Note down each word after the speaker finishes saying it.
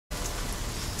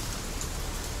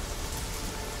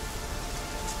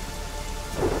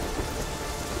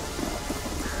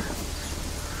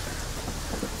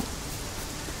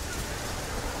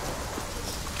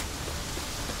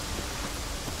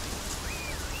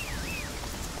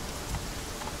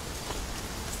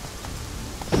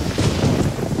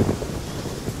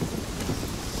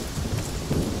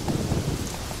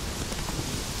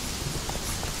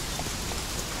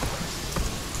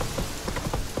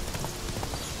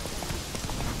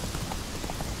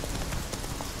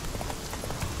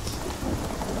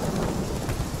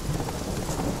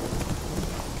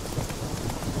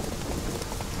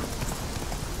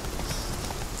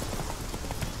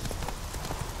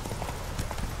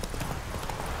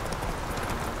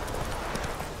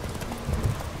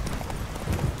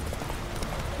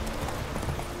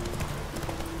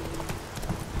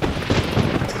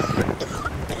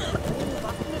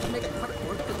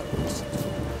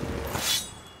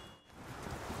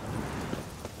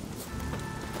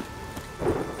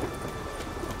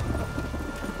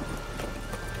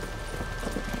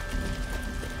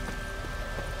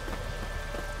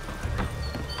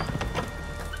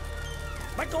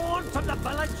gone from the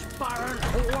village, Baron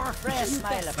whore. Fresh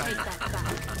smile about Take that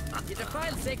back. You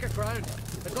defiled sacred ground.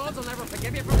 The gods will never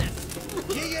forgive you for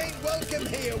this. Ye ain't welcome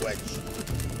here, witch.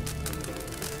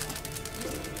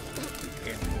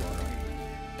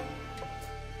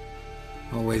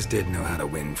 Always did know how to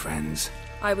win friends.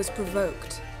 I was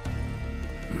provoked.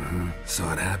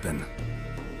 Saw it happen.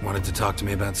 Wanted to talk to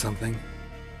me about something?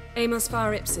 Amos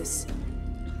Var Ipsis,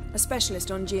 a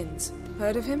specialist on djinns.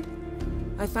 Heard of him?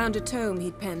 I found a tome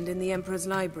he'd penned in the Emperor's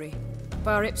library.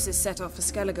 Var Ipsis set off for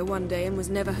Skellige one day and was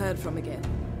never heard from again.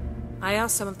 I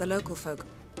asked some of the local folk.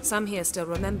 Some here still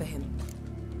remember him.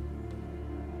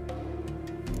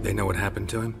 They know what happened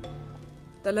to him?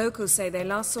 The locals say they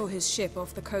last saw his ship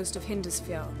off the coast of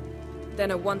Hindusfjall.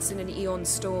 Then a once-in-an-eon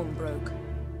storm broke.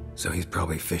 So he's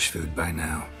probably fish food by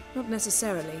now. Not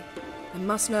necessarily. I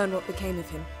must learn what became of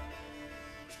him.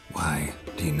 Why?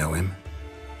 Do you know him?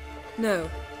 No.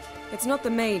 It's not the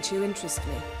mage who interests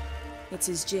me. It's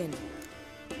his djinn.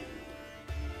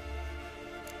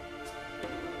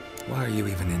 Why are you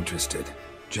even interested?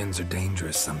 Djinns are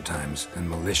dangerous sometimes, and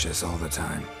malicious all the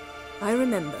time. I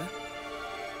remember.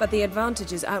 But the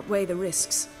advantages outweigh the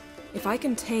risks. If I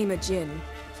can tame a djinn,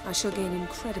 I shall gain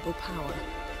incredible power.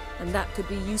 And that could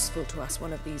be useful to us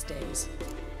one of these days.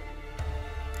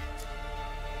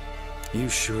 You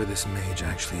sure this mage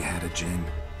actually had a djinn?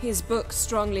 His books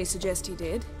strongly suggest he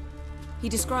did. He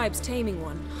describes taming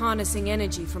one, harnessing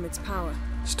energy from its power.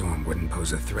 Storm wouldn't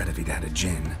pose a threat if he'd had a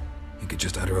djinn. He could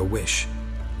just utter a wish.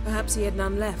 Perhaps he had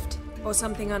none left, or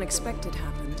something unexpected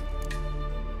happened.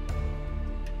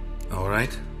 All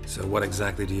right, so what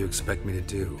exactly do you expect me to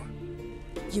do?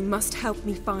 You must help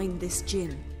me find this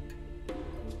djinn.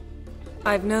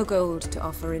 I've no gold to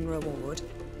offer in reward,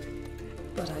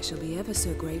 but I shall be ever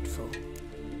so grateful.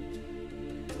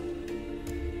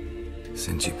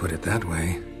 Since you put it that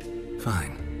way,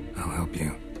 fine, I'll help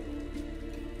you.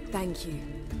 Thank you.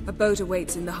 A boat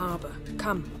awaits in the harbor.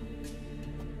 Come.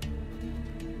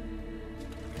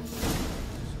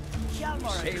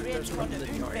 Hjalmar and Craig's run the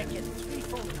Ubeck in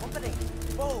threefold company.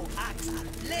 Bow, axe,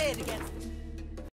 and blade against